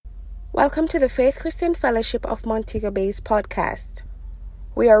Welcome to the Faith Christian Fellowship of Montego Bay's podcast.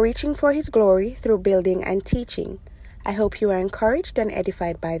 We are reaching for His glory through building and teaching. I hope you are encouraged and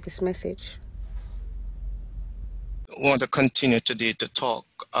edified by this message. I want to continue today to talk,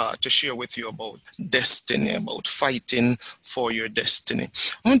 to share with you about destiny, about fighting for your destiny.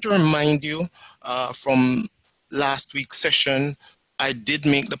 I want to remind you from last week's session, I did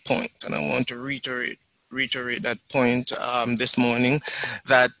make the point, and I want to reiterate that point this morning,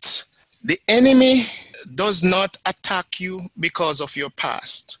 that the enemy does not attack you because of your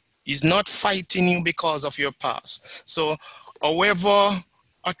past. He's not fighting you because of your past. So, however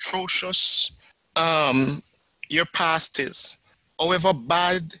atrocious your past is, however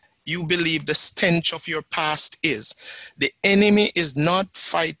bad you believe the stench of your past is, the enemy is not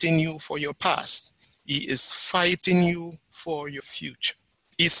fighting you for your past. He is fighting you for your future.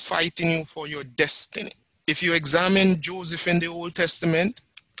 He's fighting you for your destiny. If you examine Joseph in the Old Testament,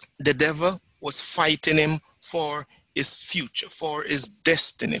 the devil was fighting him for his future, for his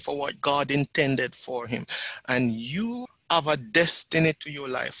destiny, for what God intended for him. And you have a destiny to your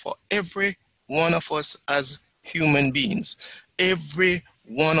life. For every one of us as human beings, every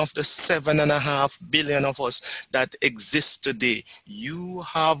one of the 7.5 billion of us that exist today, you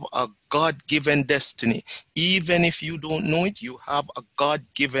have a God-given destiny. Even if you don't know it, you have a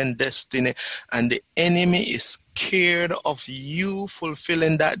God-given destiny, and the enemy is scared of you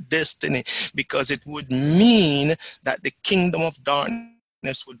fulfilling that destiny, because it would mean that the kingdom of darkness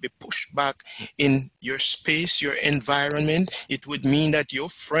would be pushed back in your space, your environment. It would mean that your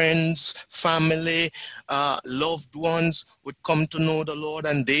friends, family, loved ones would come to know the Lord,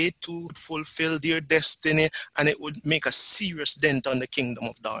 and they too would fulfill their destiny, and it would make a serious dent on the kingdom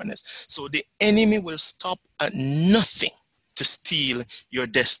of darkness. So the enemy will stop at nothing to steal your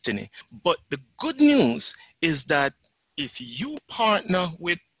destiny. But the good news is that if you partner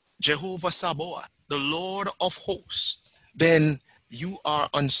with Jehovah Sabaoth, the Lord of hosts, then you are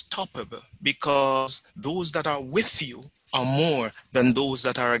unstoppable, because those that are with you are more than those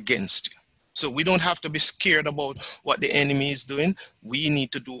that are against you. So we don't have to be scared about what the enemy is doing. We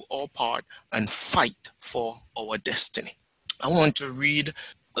need to do our part and fight for our destiny. I want to read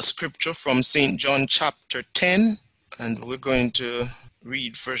a scripture from St. John chapter 10, and we're going to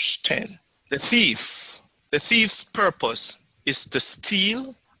read verse 10. The thief's purpose is to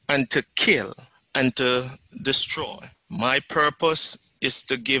steal and to kill and to destroy. My purpose is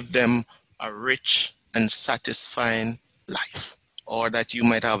to give them a rich and satisfying life, or that you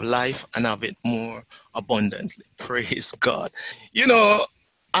might have life and have it more abundantly. Praise God. You know,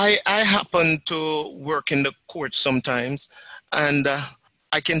 I happen to work in the court sometimes, and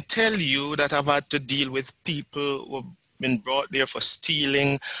I can tell you that I've had to deal with people who have been brought there for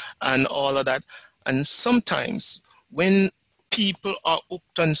stealing and all of that. And sometimes when people are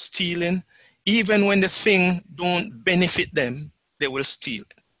hooked on stealing, even when the thing don't benefit them, they will steal.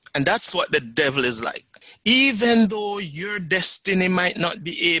 And that's what the devil is like. Even though your destiny might not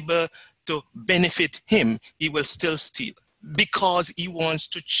be able to benefit him, he will still steal, because he wants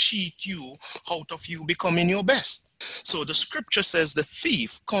to cheat you out of you becoming your best. So the scripture says the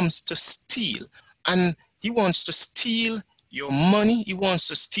thief comes to steal, and he wants to steal your money, he wants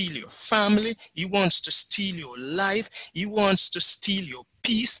to steal your family, he wants to steal your life, he wants to steal your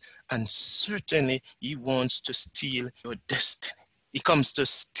peace, and certainly he wants to steal your destiny. He comes to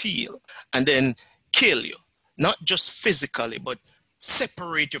steal and then kill you, not just physically, but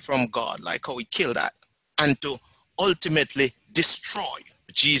separate you from God, like how he killed that, and to ultimately destroy you.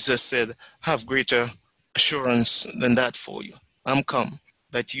 Jesus said, have greater assurance than that for you. I'm come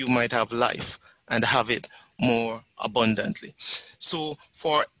that you might have life and have it more abundantly. So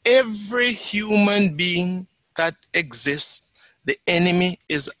for every human being that exists, the enemy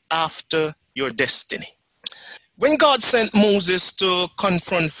is after your destiny. When God sent Moses to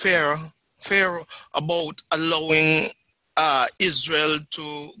confront Pharaoh about allowing Israel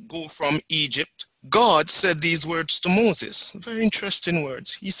to go from Egypt, God said these words to Moses. Very interesting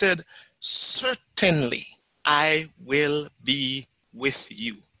words. He said, certainly I will be with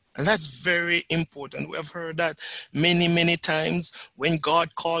you. And that's very important. We have heard that many, many times. When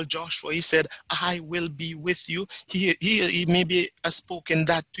God called Joshua, he said, I will be with you. He maybe has spoken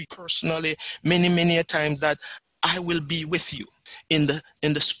that to you personally many, many times, that I will be with you. In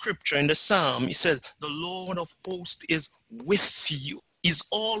the scripture, in the psalm, he says, the Lord of hosts is with you. He's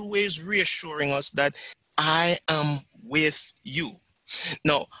always reassuring us that I am with you.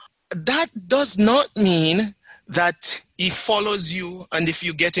 Now, that does not mean that he follows you, and if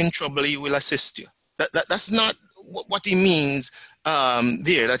you get in trouble, he will assist you. That's not what he means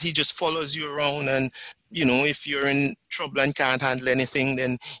there, that he just follows you around and if you're in trouble and can't handle anything,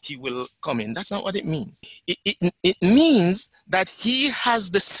 then he will come in. That's not what it means. It means that he has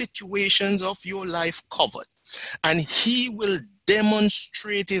the situations of your life covered, and he will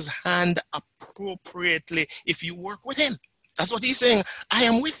demonstrate his hand appropriately if you work with him. That's what he's saying. I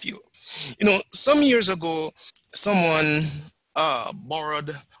am with you. Some years ago, someone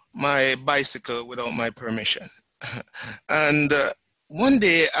borrowed my bicycle without my permission. And one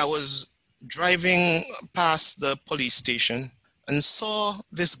day I was driving past the police station and saw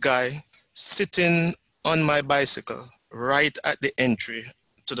this guy sitting on my bicycle right at the entry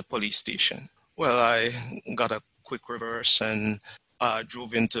to the police station. Well, I got a quick reverse and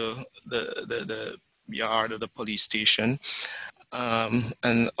drove into the yard of the police station.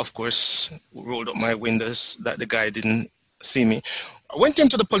 And of course, rolled up my windows that the guy didn't see me. I went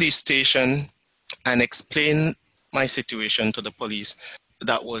into the police station and explained my situation to the police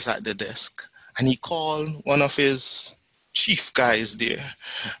that was at the desk. And he called one of his chief guys there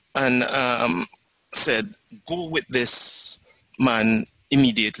and said, go with this man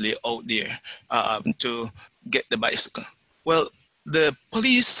immediately out there to get the bicycle. Well, the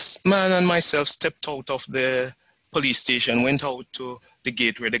policeman and myself stepped out of the police station, went out to the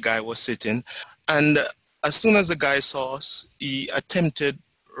gate where the guy was sitting. And as soon as the guy saw us, he attempted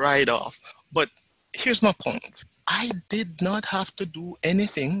ride off. But here's my point. I did not have to do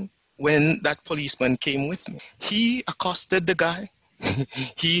anything when that policeman came with me. He accosted the guy.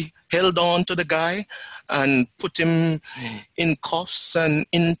 He held on to the guy and put him in cuffs and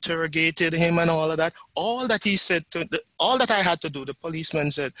interrogated him and all of that. All that he said, all that I had to do, the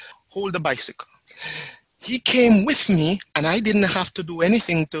policeman said, hold the bicycle. He came with me and I didn't have to do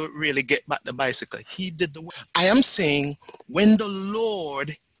anything to really get back the bicycle. He did the work. I am saying when the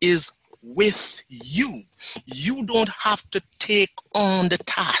Lord is with you, you don't have to take on the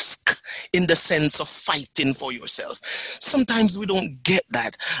task in the sense of fighting for yourself. Sometimes we don't get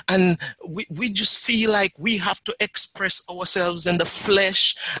that, and we just feel like we have to express ourselves in the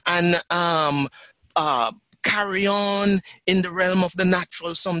flesh and carry on in the realm of the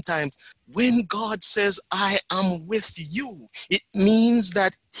natural sometimes. When God says, I am with you, it means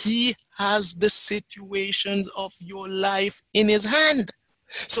that he has the situations of your life in his hand.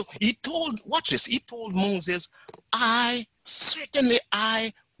 So he told, watch this, he told Moses, I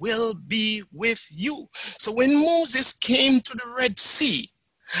will be with you. So when Moses came to the Red Sea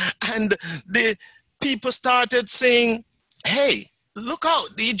and the people started saying, hey, look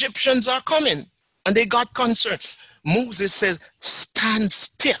out, the Egyptians are coming. And they got concerned. Moses said, stand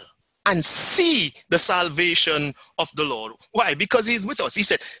still and see the salvation of the Lord. Why? Because he's with us. He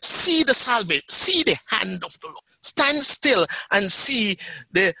said, see the salvation, see the hand of the Lord. Stand still and see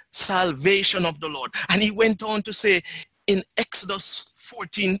the salvation of the Lord. And he went on to say in Exodus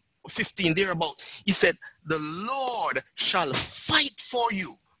 14:15, thereabout, he said, the Lord shall fight for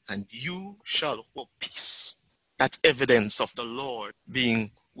you and you shall have peace. That's evidence of the Lord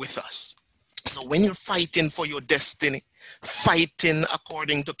being with us. So when you're fighting for your destiny, fighting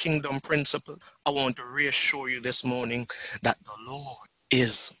according to kingdom principle, I want to reassure you this morning that the Lord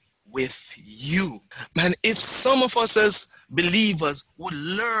is with you. Man, if some of us as believers would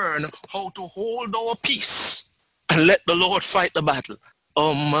learn how to hold our peace and let the Lord fight the battle,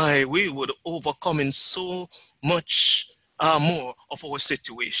 oh my, we would overcome in so much more of our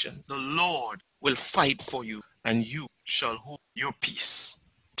situation. The Lord will fight for you and you shall hold your peace.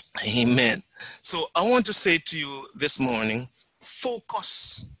 Amen. So I want to say to you this morning,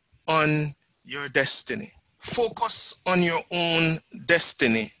 focus on your destiny. Focus on your own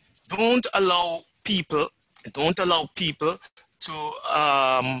destiny. Don't allow people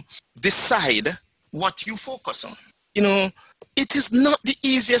to decide what you focus on. You know, it is not the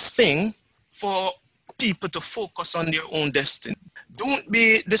easiest thing for people to focus on their own destiny. Don't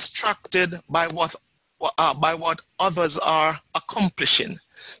be distracted by what others are accomplishing.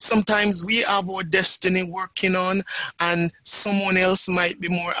 Sometimes we have our destiny working on, and someone else might be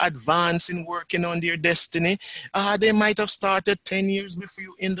more advanced in working on their destiny. They might have started 10 years before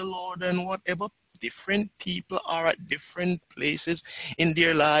you in the Lord and whatever. Different people are at different places in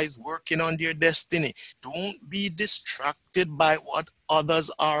their lives working on their destiny. Don't be distracted by what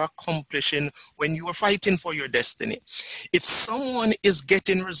others are accomplishing when you are fighting for your destiny. If someone is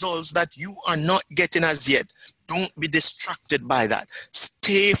getting results that you are not getting as yet, don't be distracted by that.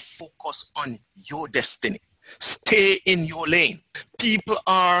 Stay focused on your destiny. Stay in your lane. People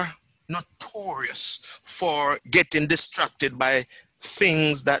are notorious for getting distracted by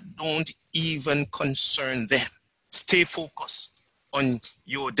things that don't even concern them. Stay focused on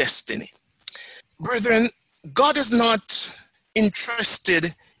your destiny. Brethren, God is not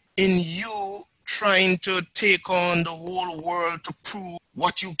interested in you trying to take on the whole world to prove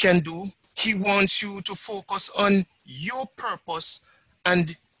what you can do. He wants you to focus on your purpose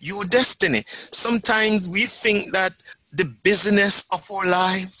and your destiny. Sometimes we think that the business of our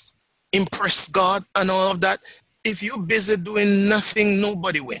lives impress God and all of that. If you're busy doing nothing,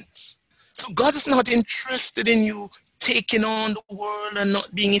 nobody wins. So God is not interested in you taking on the world and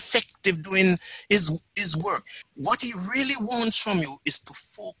not being effective doing his work. What he really wants from you is to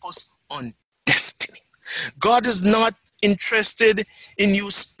focus on destiny. God is not interested in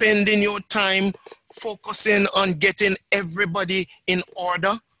you spending your time focusing on getting everybody in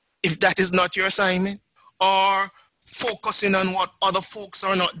order, if that is not your assignment, or focusing on what other folks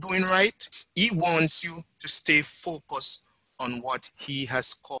are not doing right. He wants you to stay focused on what he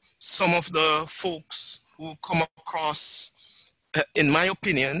has called. Some of the folks who come across, in my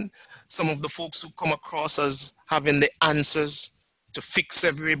opinion, some of the folks who come across as having the answers to fix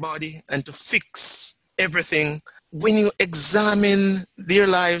everybody and to fix everything, when you examine their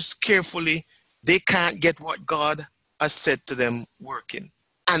lives carefully, they can't get what God has said to them working.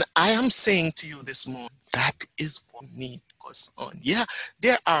 And I am saying to you this morning, that is what we need to focus on. Yeah,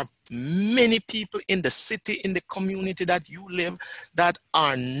 there are many people in the city, in the community that you live, that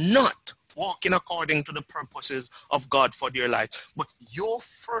are not walking according to the purposes of God for their life. But your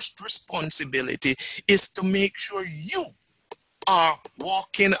first responsibility is to make sure you are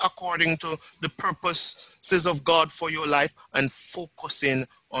walking according to the purposes of God for your life and focusing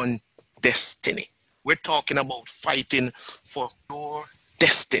on destiny. We're talking about fighting for your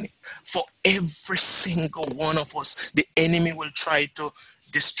destiny. For every single one of us, the enemy will try to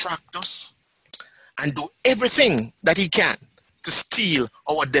distract us and do everything that he can to steal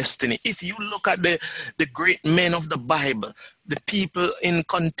our destiny. If you look at the great men of the Bible, the people in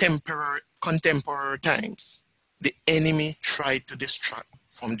contemporary times, the enemy tried to distract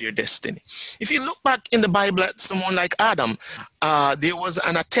from their destiny. If you look back in the Bible at someone like Adam, there was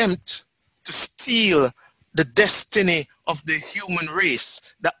an attempt to steal the destiny of the human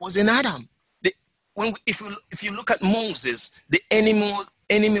race that was in Adam. If you look at Moses, the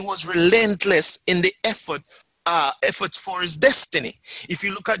enemy was relentless in the effort for his destiny. If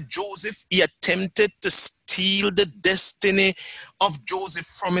you look at Joseph, he attempted to steal the destiny of Joseph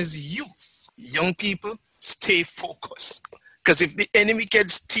from his youth. Young people, stay focused. Because if the enemy can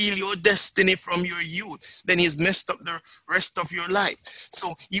steal your destiny from your youth, then he's messed up the rest of your life.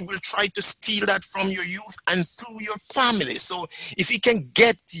 So he will try to steal that from your youth and through your family. So if he can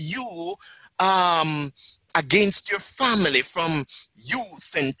get you against your family, from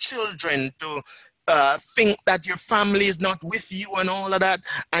youth and children to think that your family is not with you and all of that,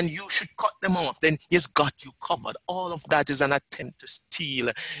 and you should cut them off, then he's got you covered. All of that is an attempt to steal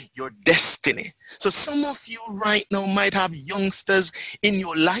your destiny. So some of you right now might have youngsters in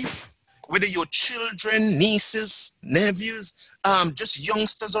your life, whether your children, nieces, nephews, just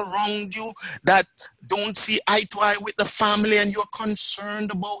youngsters around you that don't see eye to eye with the family and you're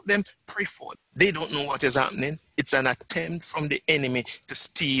concerned about them. Pray for them. They don't know what is happening. It's an attempt from the enemy to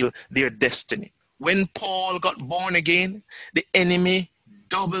steal their destiny. When Paul got born again, the enemy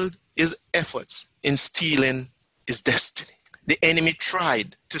doubled his efforts in stealing his destiny. The enemy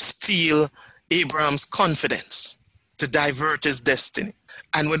tried to steal Abraham's confidence, to divert his destiny.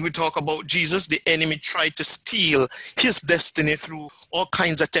 And when we talk about Jesus, the enemy tried to steal his destiny through all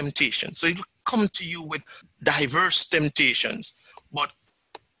kinds of temptations. So he'll come to you with diverse temptations. But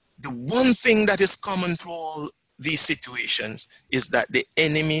the one thing that is common through all these situations is that the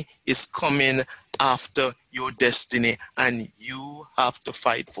enemy is coming after your destiny, and you have to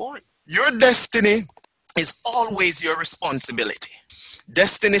fight for it. Your destiny is always your responsibility.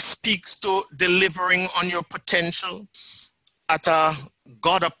 Destiny speaks to delivering on your potential at a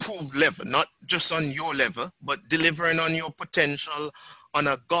God-approved level, not just on your level, but delivering on your potential on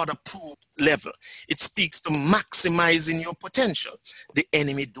a God-approved level. It speaks to maximizing your potential. The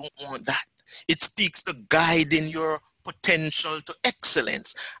enemy don't want that. It speaks to guiding your potential to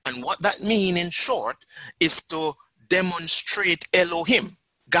excellence. And what that means in short is to demonstrate Elohim,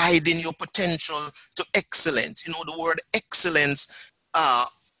 guiding your potential to excellence. You know, the word excellence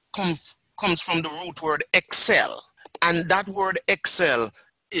comes from the root word excel. And that word excel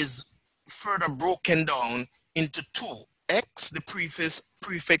is further broken down into two. X, the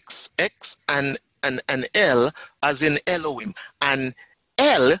prefix X, and L as in Elohim. And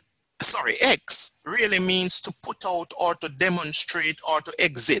X really means to put out or to demonstrate or to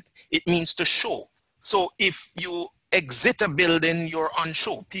exit. It means to show. So if you exit a building, you're on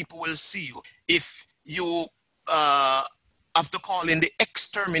show. People will see you. If you have to call in the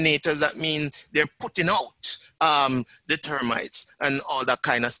exterminators, that means they're putting out the termites and all that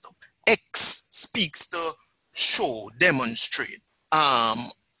kind of stuff. X speaks to show, demonstrate,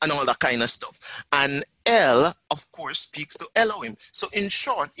 and all that kind of stuff. And El, of course, speaks to Elohim. So in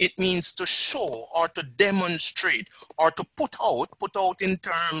short, it means to show or to demonstrate or to put out in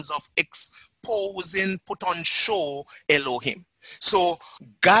terms of exposing, put on show Elohim. So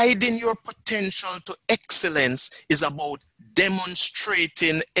guiding your potential to excellence is about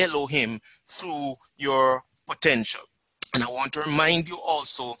demonstrating Elohim through your potential. And I want to remind you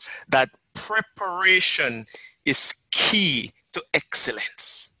also that preparation is key to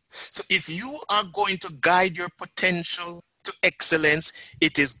excellence. So if you are going to guide your potential to excellence,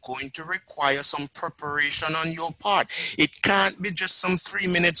 it is going to require some preparation on your part. It can't be just some 3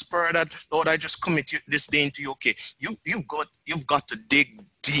 minutes prayer that, Lord, I just commit this day into you. Okay, you've got to dig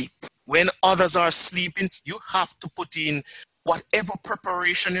deep. When others are sleeping, you have to put in whatever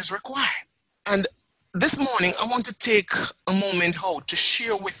preparation is required. And this morning, I want to take a moment out to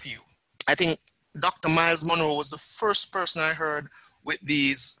share with you. I think Dr. Miles Monroe was the first person I heard with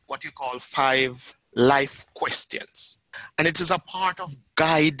these, what you call 5 life questions. And it is a part of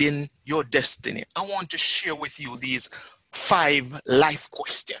guiding your destiny. I want to share with you these 5 life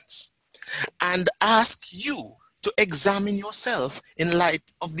questions and ask you to examine yourself in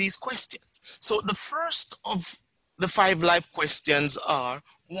light of these questions. So the first of the 5 life questions are,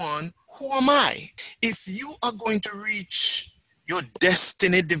 1, who am I? If you are going to reach your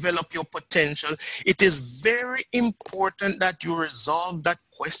destiny, develop your potential, it is very important that you resolve that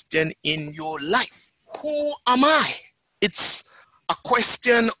question in your life. Who am I? It's a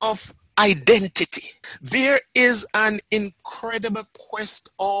question of identity. There is an incredible quest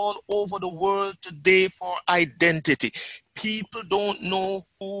all over the world today for identity. People don't know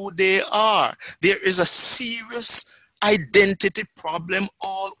who they are. There is a serious identity problem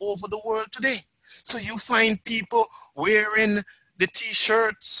all over the world today. So you find people wearing the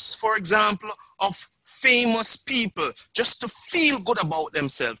t-shirts, for example, of famous people just to feel good about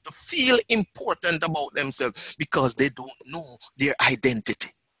themselves, to feel important about themselves because they don't know their identity.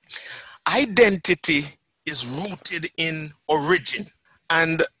 Identity is rooted in origin.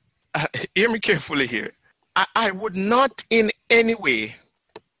 And hear me carefully here. I would not in any way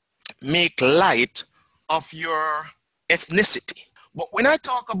make light of your ethnicity. But when I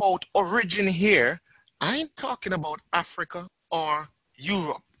talk about origin here, I ain't talking about Africa or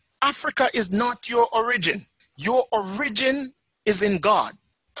Europe. Africa is not your origin. Your origin is in God.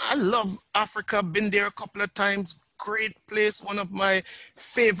 I love Africa, been there a couple of times. Great place, one of my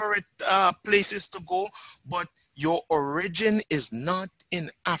favorite places to go. But your origin is not in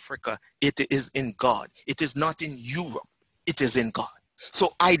Africa. It is in God. It is not in Europe. It is in God. So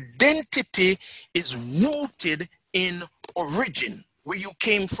identity is rooted in origin, where you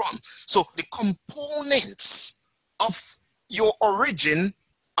came from. So the components of your origin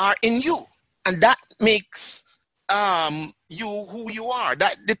are in you, and that makes you who you are.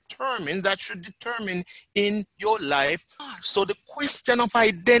 That should determine in your life. So the question of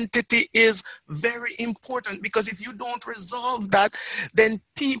identity is very important, because if you don't resolve that, then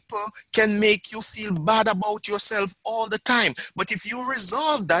people can make you feel bad about yourself all the time. But if you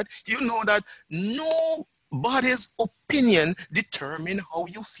resolve that, you know that nobody's opinion determine how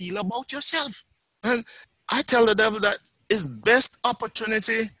you feel about yourself. And I tell the devil that his best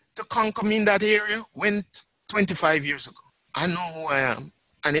opportunity to conquer me in that area went 25 years ago. I know who I am,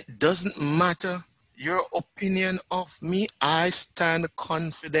 and it doesn't matter your opinion of me. I stand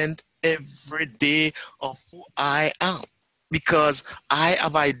confident every day of who I am, because I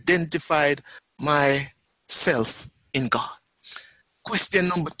have identified myself in God. Question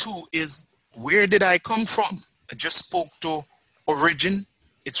number 2 is, where did I come from? I just spoke to origin.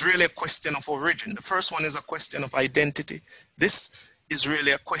 It's really a question of origin. The first one is a question of identity. This is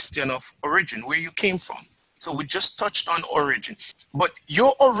really a question of origin, where you came from. So we just touched on origin. But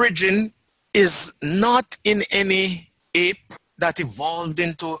your origin is not in any ape that evolved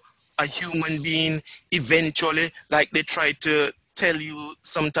into a human being eventually, like they try to tell you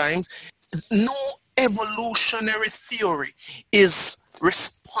sometimes. No evolutionary theory is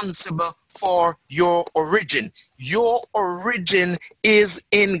responsible for your origin. Your origin is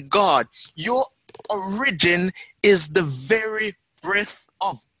in God. Your origin is the very breath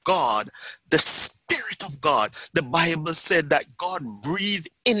of God, the Spirit of God. The Bible said that God breathed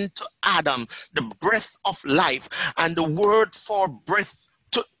into Adam the breath of life, and the word for breath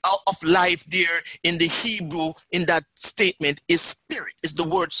of life there in the Hebrew in that statement is spirit, is the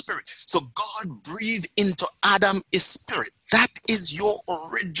word spirit. So God breathed into Adam is spirit. That is your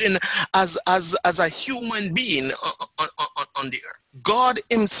origin as a human being on the earth. God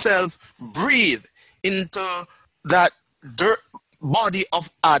himself breathed into that dirt body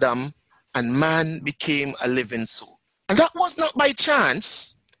of Adam and man became a living soul. And that was not by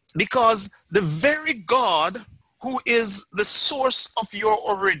chance, because the very God who is the source of your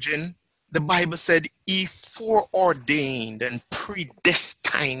origin, the Bible said he foreordained and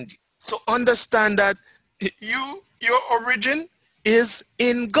predestined. So understand that your origin is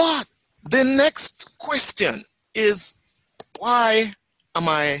in God. The next question is, why am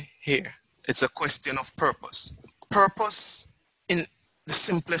I here? It's a question of purpose. Purpose in the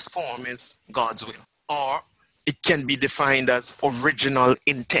simplest form is God's will, or it can be defined as original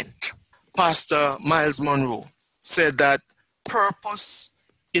intent. Pastor Miles Monroe said that purpose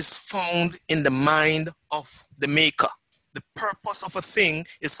is found in the mind of the maker. The purpose of a thing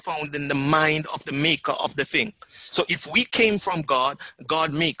is found in the mind of the maker of the thing. So if we came from God,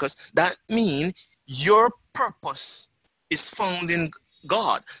 God make us, that means your purpose is found in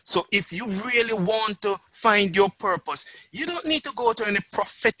God. So if you really want to find your purpose, you don't need to go to any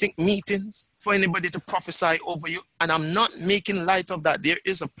prophetic meetings for anybody to prophesy over you. And I'm not making light of that. There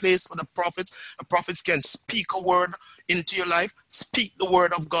is a place for the prophets. The prophets can speak a word into your life, speak the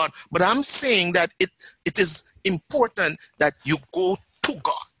word of God. But I'm saying that it is important that you go to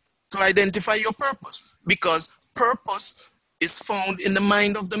God to identify your purpose, because purpose is found in the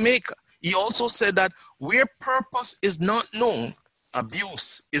mind of the maker. He also said that where purpose is not known,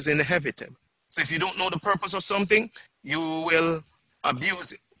 abuse is inevitable. So if you don't know the purpose of something, you will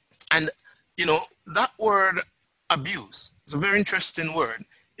abuse it. And that word abuse is a very interesting word.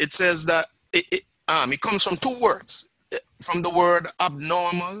 It says that it comes from two words, from the word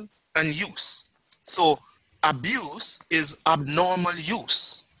abnormal and use. So abuse is abnormal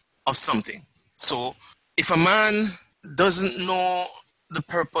use of something. So if a man doesn't know the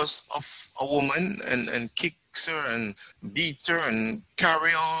purpose of a woman and kicks her and beat her and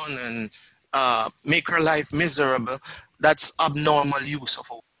carry on and make her life miserable, that's abnormal use of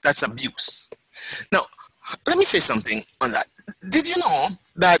her. That's abuse. Now, let me say something on that. Did you know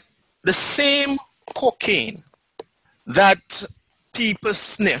that the same cocaine that people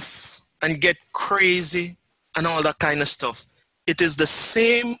sniff and get crazy and all that kind of stuff, it is the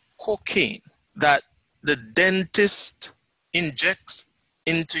same cocaine that the dentist injects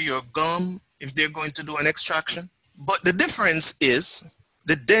into your gum if they're going to do an extraction? But the difference is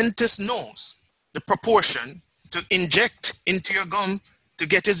the dentist knows the proportion to inject into your gum to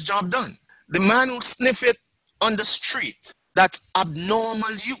get his job done. The man who sniff it on the street, that's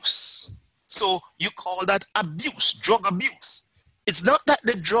abnormal use. So you call that abuse, drug abuse. It's not that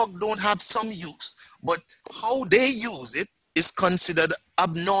the drug don't have some use, but how they use it is considered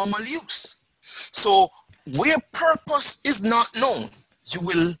abnormal use. So where purpose is not known,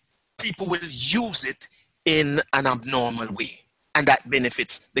 people will use it in an abnormal way, and that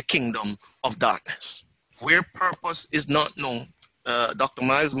benefits the kingdom of darkness. Where purpose is not known, Dr.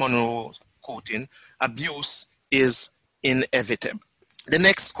 Miles Monroe quoting, abuse is inevitable. The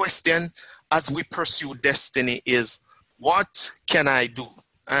next question as we pursue destiny is, what can I do?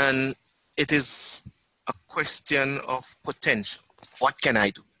 And it is a question of potential. What can I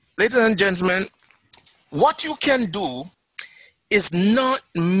do? Ladies and gentlemen, what you can do is not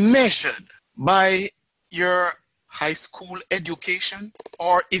measured by your high school education,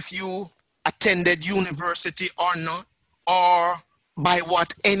 or if you attended university or not, or by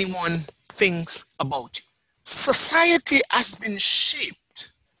what anyone thinks about you. Society has been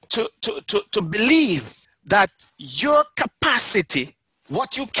shaped to believe that your capacity,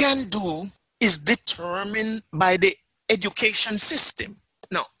 what you can do, is determined by the education system.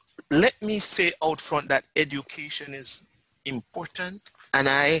 Now, let me say out front that education is important, and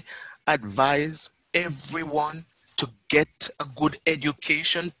I advise everyone to get a good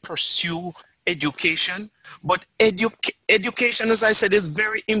education, pursue education. But education, as I said, is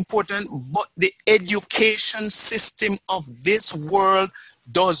very important, but the education system of this world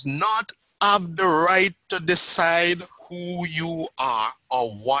does not have the right to decide who you are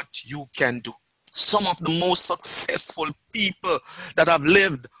or what you can do. Some of the most successful people that have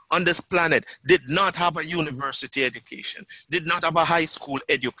lived on this planet did not have a university education, did not have a high school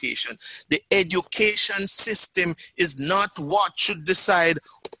education. The education system is not what should decide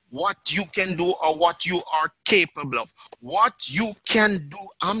what you can do or what you are capable of. What you can do,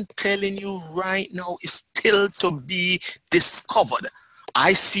 I'm telling you right now, is still to be discovered.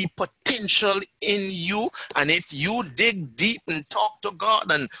 I see potential in you, and if you dig deep and talk to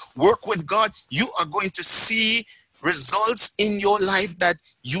God and work with God, you are going to see results in your life that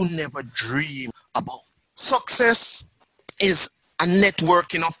you never dreamed about. Success is a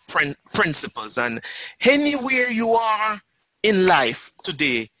networking of principles, and anywhere you are in life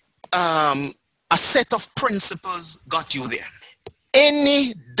today, a set of principles got you there.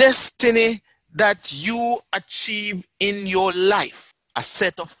 Any destiny that you achieve in your life, a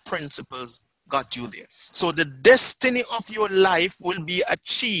set of principles got you there. So the destiny of your life will be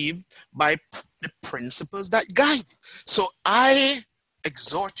achieved by the principles that guide you. So I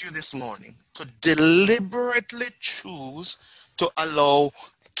exhort you this morning to deliberately choose to allow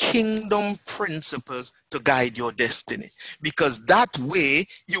kingdom principles to guide your destiny, because that way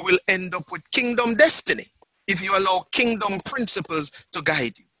you will end up with kingdom destiny if you allow kingdom principles to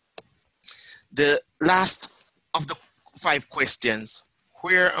guide you. The last of the 5 questions: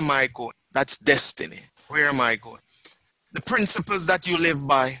 where am I going? That's destiny. Where am I going? The principles that you live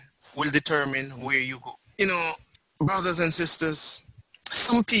by will determine where you go. You know, brothers and sisters,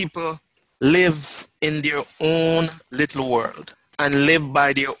 some people live in their own little world and live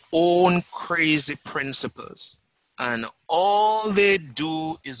by their own crazy principles. And all they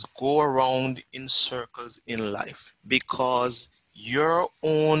do is go around in circles in life, because your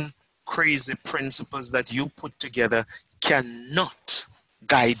own crazy principles that you put together cannot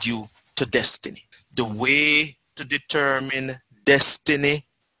guide you to destiny. The way to determine destiny,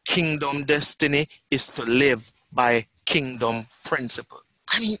 kingdom destiny, is to live by kingdom principles.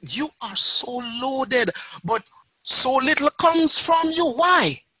 I mean, you are so loaded, but so little comes from you.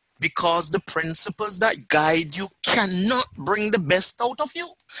 Why? Because the principles that guide you cannot bring the best out of you.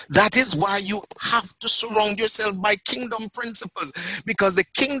 That is why you have to surround yourself by kingdom principles, because the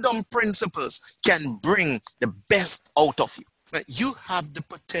kingdom principles can bring the best out of you. You have the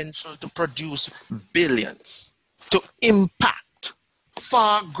potential to produce billions, to impact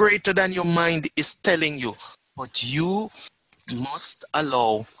far greater than your mind is telling you. But you must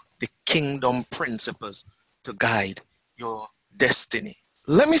allow the kingdom principles to guide your destiny.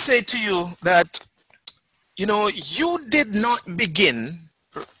 Let me say to you that, you did not begin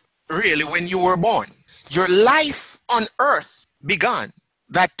really when you were born. Your life on earth began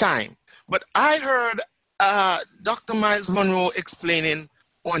that time. But I heard Dr. Miles Monroe explaining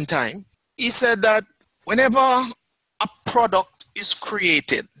one time. He said that whenever a product is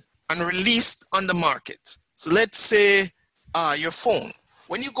created and released on the market, so let's say your phone,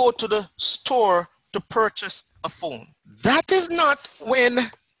 when you go to the store to purchase a phone, that is not when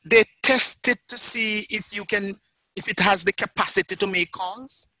they test it to see if it has the capacity to make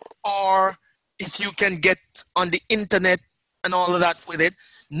calls, or if you can get on the internet and all of that with it.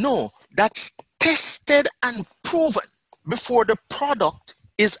 No, that's tested and proven before the product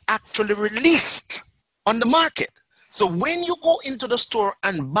is actually released on the market. So when you go into the store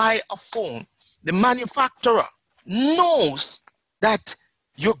and buy a phone, the manufacturer knows that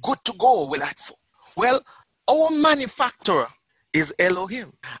you're good to go with that phone. Well, our manufacturer is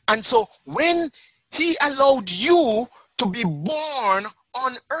Elohim. And so when he allowed you to be born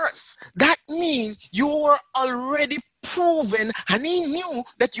on earth, that means you were already proven, and he knew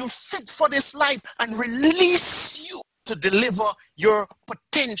that you're fit for this life and release you to deliver your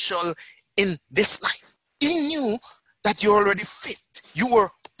potential in this life. He knew that you're already fit. You were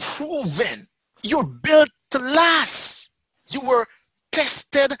proven. You're built to last. You were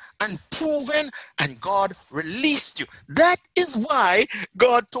tested and proven, and God released you. That is why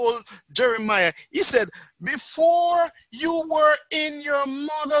God told Jeremiah, he said, before you were in your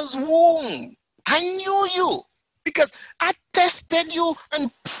mother's womb, I knew you, because I tested you and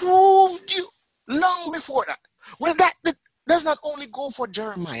proved you long before that. Well, that does not only go for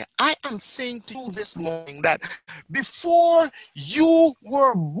Jeremiah. I am saying to you this morning that before you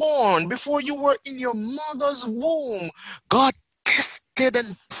were born, before you were in your mother's womb, God tested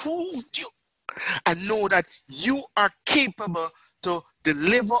and proved you, and know that you are capable to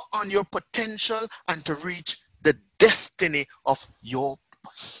deliver on your potential and to reach the destiny of your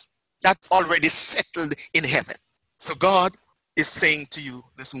purpose. That's already settled in heaven. So God is saying to you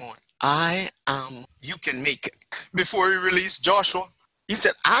this morning, you can make it. Before he released Joshua, he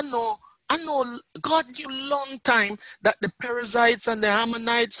said, I know, God knew long time that the Perizzites and the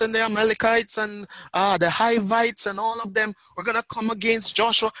Ammonites and the Amalekites and the Hivites and all of them were going to come against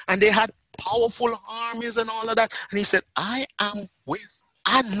Joshua, and they had powerful armies and all of that. And he said, I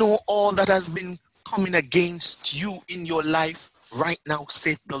know all that has been coming against you in your life right now,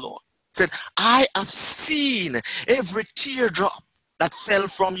 saith the Lord. He said, I have seen every teardrop that fell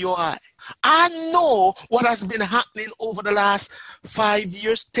from your eye. I know what has been happening over the last 5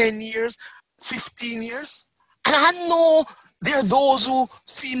 years, 10 years, 15 years. And I know there are those who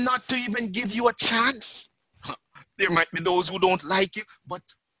seem not to even give you a chance. There might be those who don't like you, but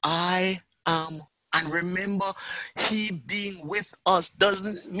I am. And remember, he being with us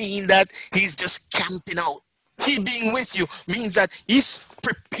doesn't mean that he's just camping out. He being with you means that he's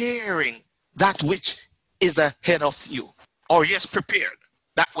preparing that which is ahead of you. or yes, prepared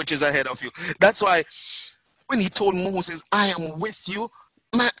that which is ahead of you. That's why when he told Moses, I am with you,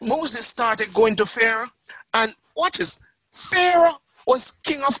 Moses started going to Pharaoh. And watch this, Pharaoh was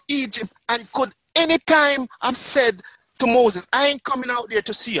king of Egypt and could anytime have said to Moses, I ain't coming out there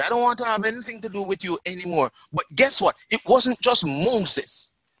to see you. I don't want to have anything to do with you anymore. But guess what? It wasn't just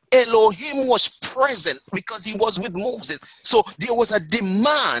Moses. Elohim was present because he was with Moses. So there was a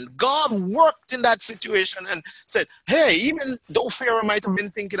demand. God worked in that situation and said, hey, even though Pharaoh might have been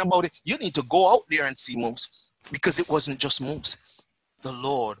thinking about it, you need to go out there and see Moses. Because it wasn't just Moses. The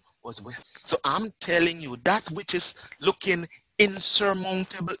Lord was with him. So I'm telling you, that which is looking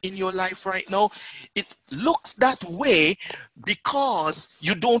insurmountable in your life right now, it looks that way because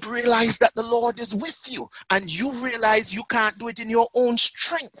you don't realize that the Lord is with you and you realize you can't do it in your own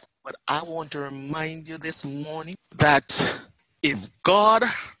strength. But I want to remind you this morning that if God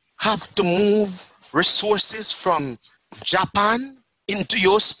have to move resources from Japan into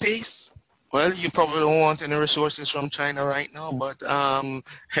your space, well, you probably don't want any resources from China right now, but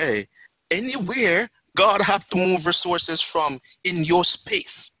hey, anywhere God have to move resources from in your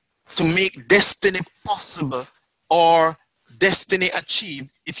space to make destiny possible or destiny achieved,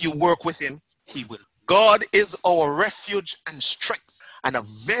 if you work with him, he will. God is our refuge and strength and a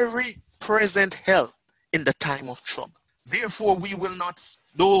very present help in the time of trouble. Therefore, we will not,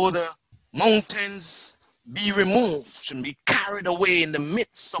 though the mountains be removed and be carried away in the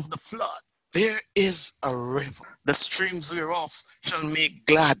midst of the flood, there is a river, the streams whereof shall make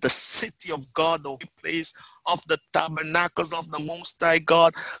glad the city of God, the place of the tabernacles of the Most High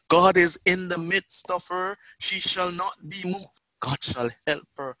God. God is in the midst of her. She shall not be moved. God shall help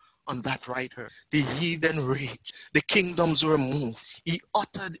her on that right hand. The heathen raged. The kingdoms were moved. He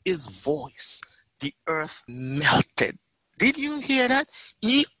uttered his voice. The earth melted. Did you hear that?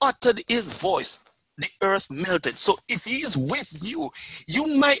 He uttered his voice. The earth melted. So if he is with you,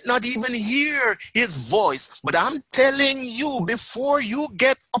 you might not even hear his voice. But I'm telling you, before you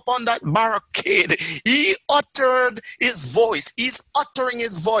get up on that barricade, he uttered his voice. He's uttering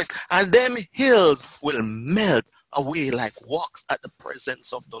his voice. And them hills will melt away like wax at the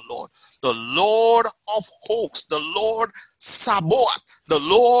presence of the Lord. The Lord of hosts, the Lord Sabaoth, the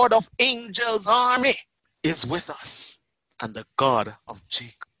Lord of angels' army is with us. And the God of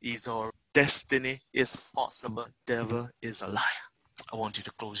Jacob is our destiny is possible. Devil is a liar. I want you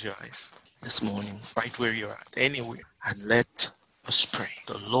to close your eyes this morning, right where you're at, anywhere, and let us pray.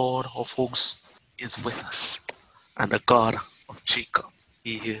 The Lord of hosts is with us, and the God of Jacob,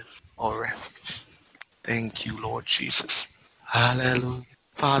 he is our refuge. Thank you, Lord Jesus. Hallelujah.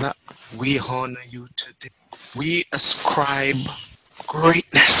 Father, we honor you today. We ascribe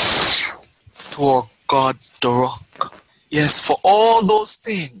greatness to our God, the rock. Yes, for all those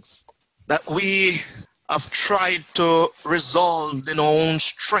things that we have tried to resolve in our own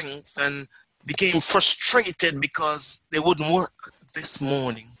strength and became frustrated because they wouldn't work. This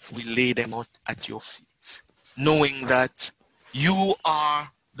morning, we lay them out at your feet, knowing that you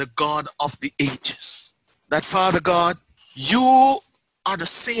are the God of the ages. That, Father God, you are the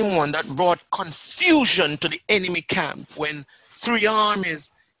same one that brought confusion to the enemy camp when 3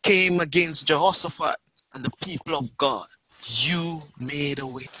 armies came against Jehoshaphat and the people of God. You made a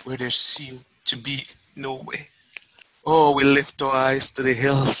way where there seemed to be no way. Oh, we lift our eyes to the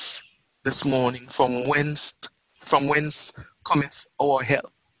hills this morning, from whence cometh our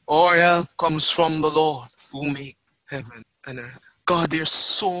help. Our help comes from the Lord who made heaven and earth. God, there's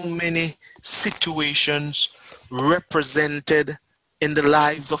so many situations represented in the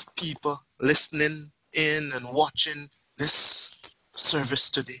lives of people listening in and watching this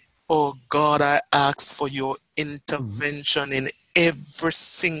service today. Oh God, I ask for your intervention in every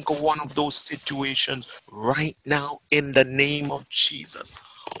single one of those situations right now in the name of Jesus.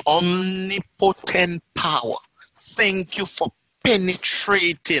 Omnipotent power, thank you for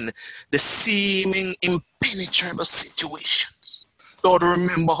penetrating the seeming impenetrable situations. Lord,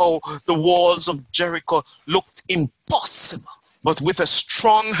 remember how the walls of Jericho looked impossible, but with a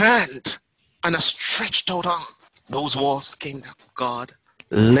strong hand and a stretched out arm, those walls came down. God,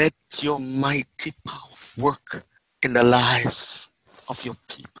 let your mighty power work in the lives of your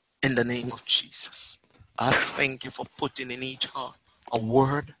people in the name of Jesus. I thank you for putting in each heart a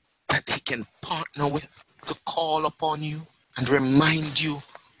word that they can partner with to call upon you and remind you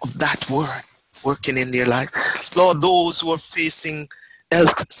of that word working in their life. Lord, those who are facing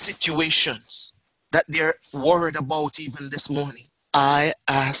health situations that they're worried about even this morning, I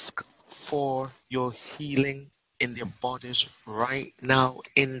ask for your healing in their bodies right now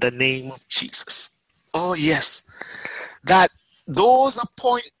in the name of Jesus. Oh yes, that those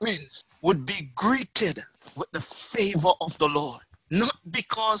appointments would be greeted with the favor of the Lord. Not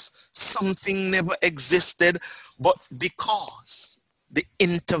because something never existed, but because the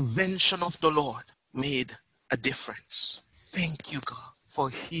intervention of the Lord made a difference. Thank you, God, for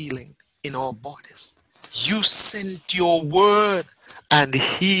healing in our bodies. You sent your word and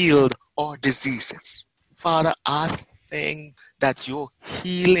healed our diseases. Father, I thank that your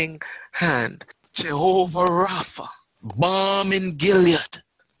healing hand, Jehovah Rapha, balm in Gilead,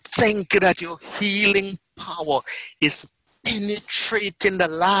 thank you that your healing power is penetrating the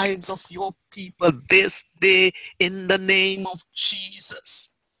lives of your people this day in the name of Jesus.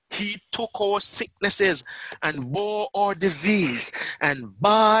 He took our sicknesses and bore our disease, and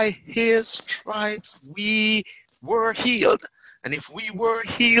by his stripes we were healed. And if we were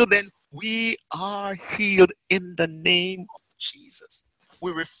healed, then we are healed in the name of Jesus.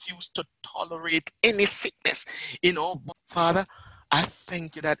 We refuse to tolerate any sickness in our body. Father, I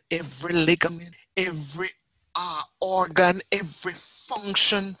thank you that every ligament, every organ, every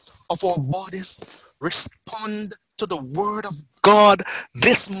function of our bodies respond to the word of God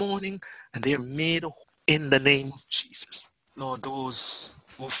this morning, and they are made in the name of Jesus. Lord, those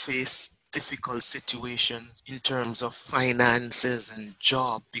who face difficult situations in terms of finances and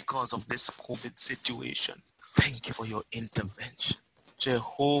job because of this COVID situation, thank you for your intervention.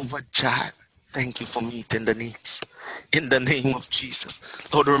 Jehovah Jireh, thank you for meeting the needs in the name of Jesus.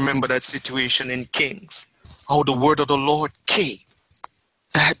 Lord, remember that situation in Kings, how the word of the Lord came,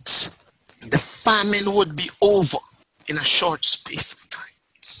 that the famine would be over in a short space of time.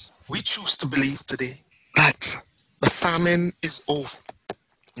 We choose to believe today that the famine is over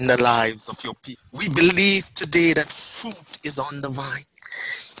in the lives of your people. We believe today that fruit is on the vine.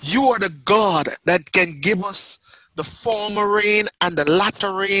 You are the God that can give us the former rain and the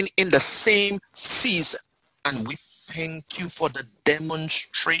latter rain in the same season. And we thank you for the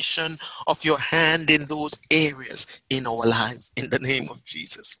demonstration of your hand in those areas in our lives in the name of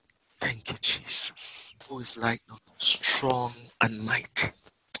Jesus. Thank you, Jesus, who is like the strong and mighty.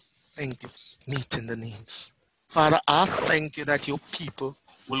 Thank you for meeting the needs. Father, I thank you that your people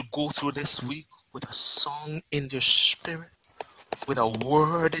will go through this week with a song in their spirit, with a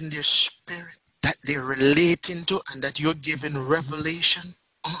word in their spirit that they're relating to and that you're giving revelation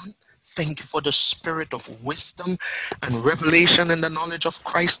on. Thank you for the spirit of wisdom and revelation and the knowledge of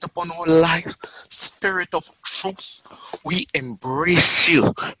Christ upon our lives. Spirit of truth, we embrace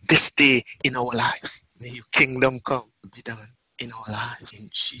you this day in our lives. May your kingdom come, be done in our lives. In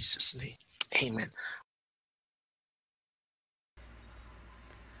Jesus' name, amen.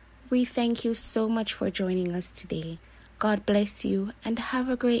 We thank you so much for joining us today. God bless you and have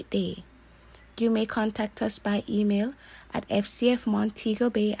a great day. You may contact us by email at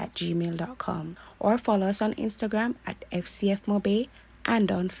fcfmontegobay@gmail.com or follow us on Instagram at fcfmobay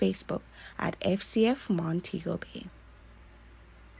and on Facebook at FCF Montego Bay.